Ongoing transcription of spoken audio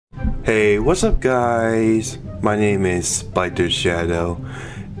Hey, what's up guys? My name is Spider Shadow.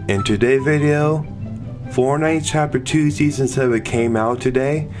 In today's video, Fortnite Chapter 2 Season 7 came out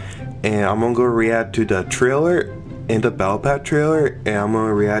today, and I'm gonna go react to the trailer and the Battle Pass trailer, and I'm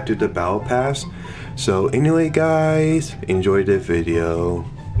gonna react to the Battle Pass. So anyway guys, enjoy the video.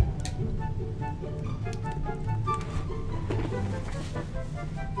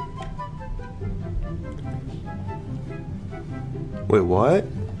 Wait, what?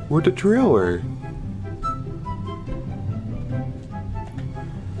 Where's the trailer?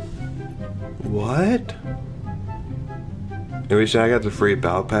 What? Anyways, I got the free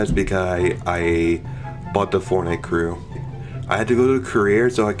Battle Pass because I bought the Fortnite crew. I had to go to career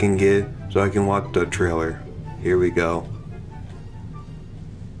so I can watch the trailer. Here we go.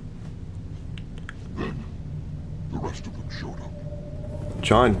 Then the rest of them showed up.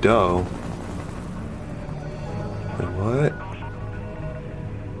 John Doe. Wait, what?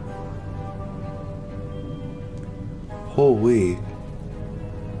 Holy.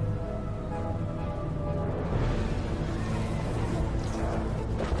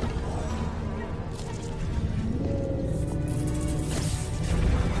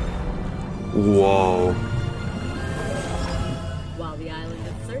 Whoa. While the island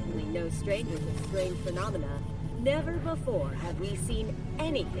is certainly no stranger to strange phenomena, never before have we seen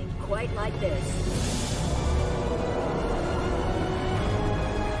anything quite like this.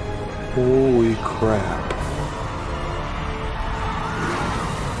 Holy crap.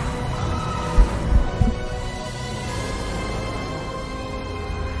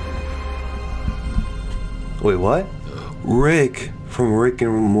 Wait, what? Rick from Rick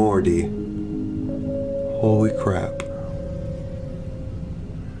and Morty. Holy crap.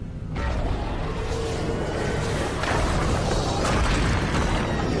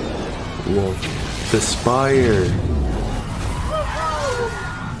 Whoa. The Spire.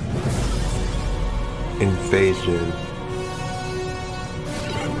 Invasion.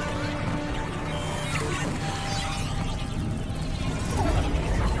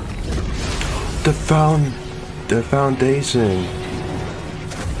 The foundation.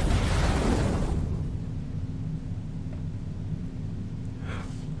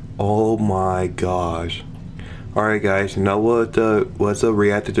 Oh my gosh. Alright guys, now what's a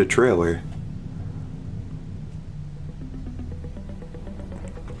react to the trailer?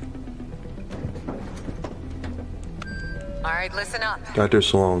 Alright, listen up. Dr.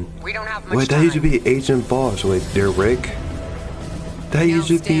 Sloan. We don't have much Wait, that time. used to be Agent Boss. Wait, they're Rick? That used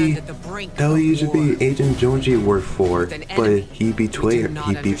to be Agent Jonesy worked for, but he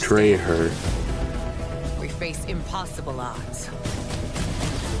betrayed her. We face impossible odds.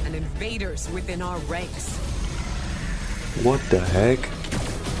 And invaders within our ranks. What the heck?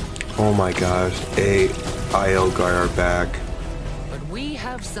 Oh my gosh. IL guy are back. But we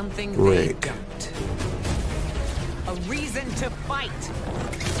have something Rick. they don't. A reason to fight.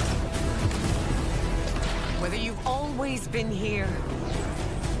 Whether you've always been here,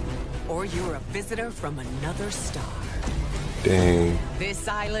 or you're a visitor from another star. Dang. This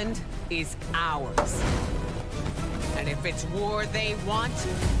island is ours. And if it's war they want,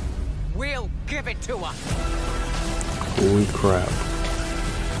 we'll give it to them. Holy crap.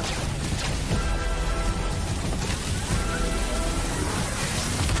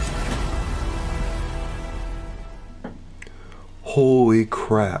 Holy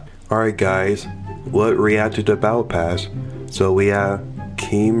crap. Alright guys, what react to the Battle Pass? So we have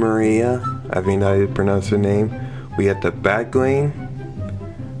Key Maria, I think I pronounce her name. We have the back lane.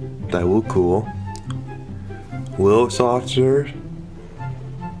 That was cool. Will Saucers.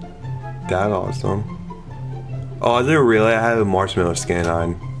 That awesome. Oh, I didn't realize I have a marshmallow skin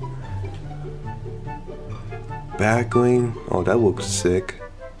on. Back lane. Oh, that looks sick.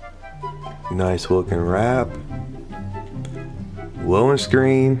 Nice looking wrap. Loading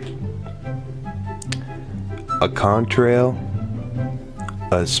screen. A contrail.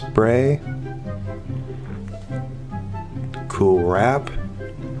 A spray. Cool wrap.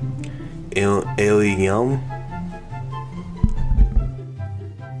 Alien.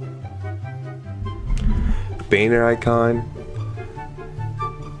 Banner icon.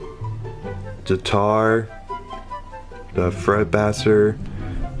 Guitar. The fretbasser.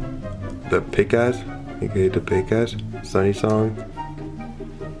 The pickaxe. Okay, the pickaxe. Sunny song.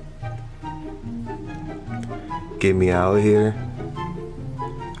 Get me out of here.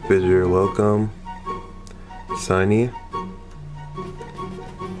 Visitor welcome. Sunny.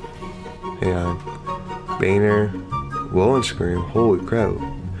 And Banner. Rolling screen. Holy crap.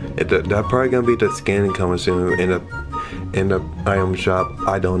 That probably gonna be the skin coming soon in the item shop.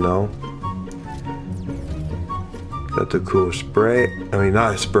 I don't know. That's a cool spray. I mean,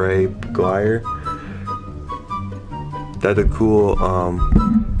 not a spray, glider. That's a cool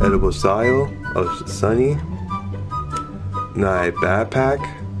edible style of Sunny. Nice backpack.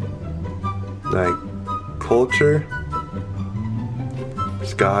 Nice culture.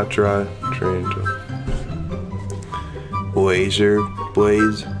 Scottra Trento. Laser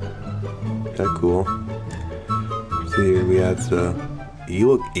Blaze. That's cool. See here we have the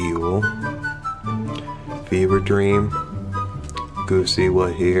You Look Evil. Fever Dream. Go see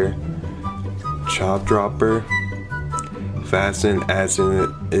what here. Chop Dropper. Fasten as in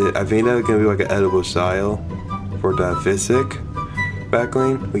it, I think that's gonna be like an edible style for the physic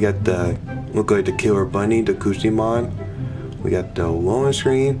backling. We got the look like the Killer Bunny, the Kushimon. We got the lower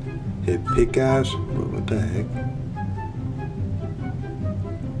screen, hit pickaxe. What the heck?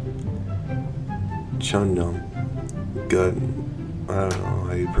 Chundum. Good. I don't know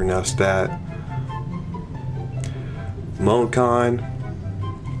how you pronounce that. Mokan.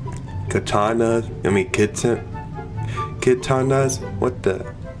 Katana. Katanas. What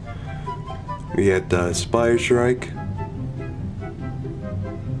the? We got the Spire Strike.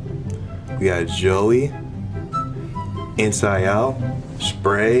 We got Joey. Inside Out.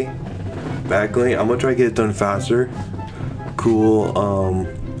 Spray. Backlink. I'm gonna try to get it done faster. Cool.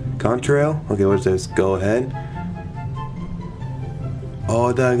 Contrail. Okay, what's this? Go ahead.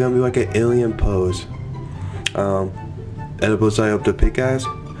 Oh, that's gonna be like an alien pose. Edible style of the pickaxe.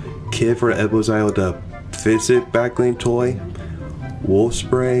 Kid for the edible style of the physic backlink toy. Wolf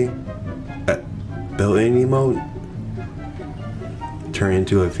spray. Built-in emote. Turn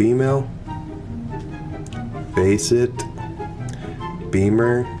into a female. Face it.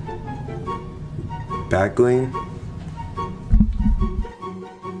 Beamer. Backlink.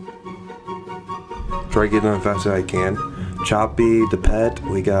 Try to get it done as fast as I can. Choppy, the pet.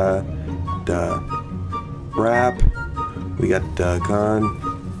 We got the wrap. We got the gun.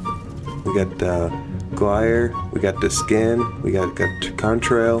 We got the glider. We got the skin. We got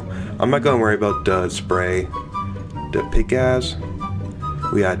contrail. I'm not gonna worry about the spray. The pickaxe.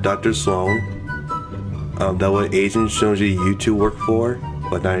 We got Dr. Sloan. That was Agent Shonji used to work for,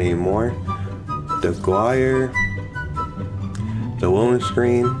 but not anymore. The glider. The loan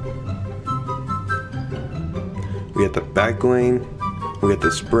screen. We got the backlink. We got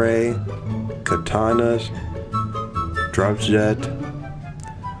the spray. Katanas. Drop jet.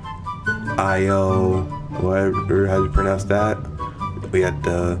 IO, whatever, how you pronounce that. We got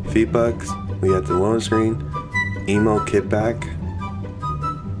the V-Bucks, we got the loan screen, emo kitback,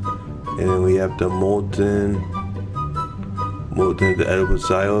 and then we have the molten, the edible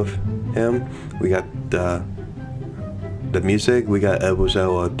style of him. We got the music, we got edible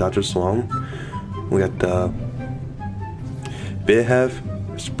style of Dr. Sloan. We got the Bithef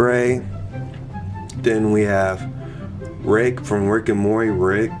spray. Then we have Rick from Rick and Morty,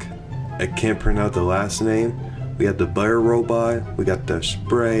 Rick. I can't pronounce the last name. We got the butter robot. We got the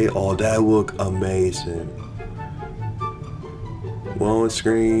spray. Oh, that look amazing. One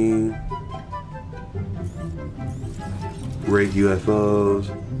screen. Rick UFOs.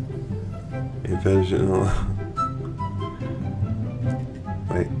 Infection.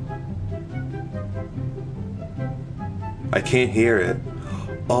 Wait. I can't hear it.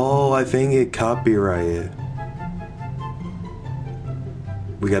 Oh, I think it copyrighted.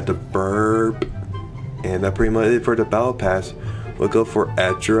 We got the burp, and that pretty much it for the battle pass. We'll go for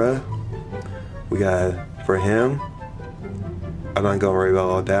Edra. We got for him. I'm not gonna worry about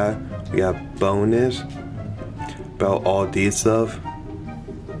all that. We got bonus about all these stuff.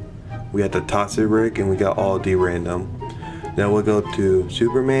 We got the toxic Rick, and we got all the random. Now we'll go to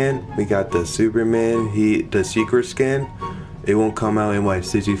Superman. We got the Superman. The secret skin. It won't come out in like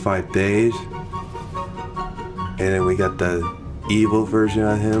 65 days. And then we got the evil version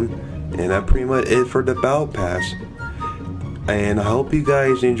of him, and that pretty much it for the battle pass. And I hope you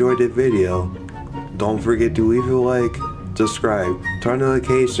guys enjoyed the video. Don't forget to leave a like, subscribe, turn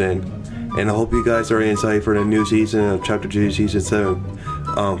notification, and I hope you guys are excited for the new season of Chapter 2 Season 7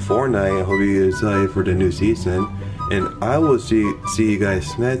 Fortnite. I hope you guys are excited for the new season, and I will see you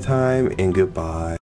guys next time, and goodbye.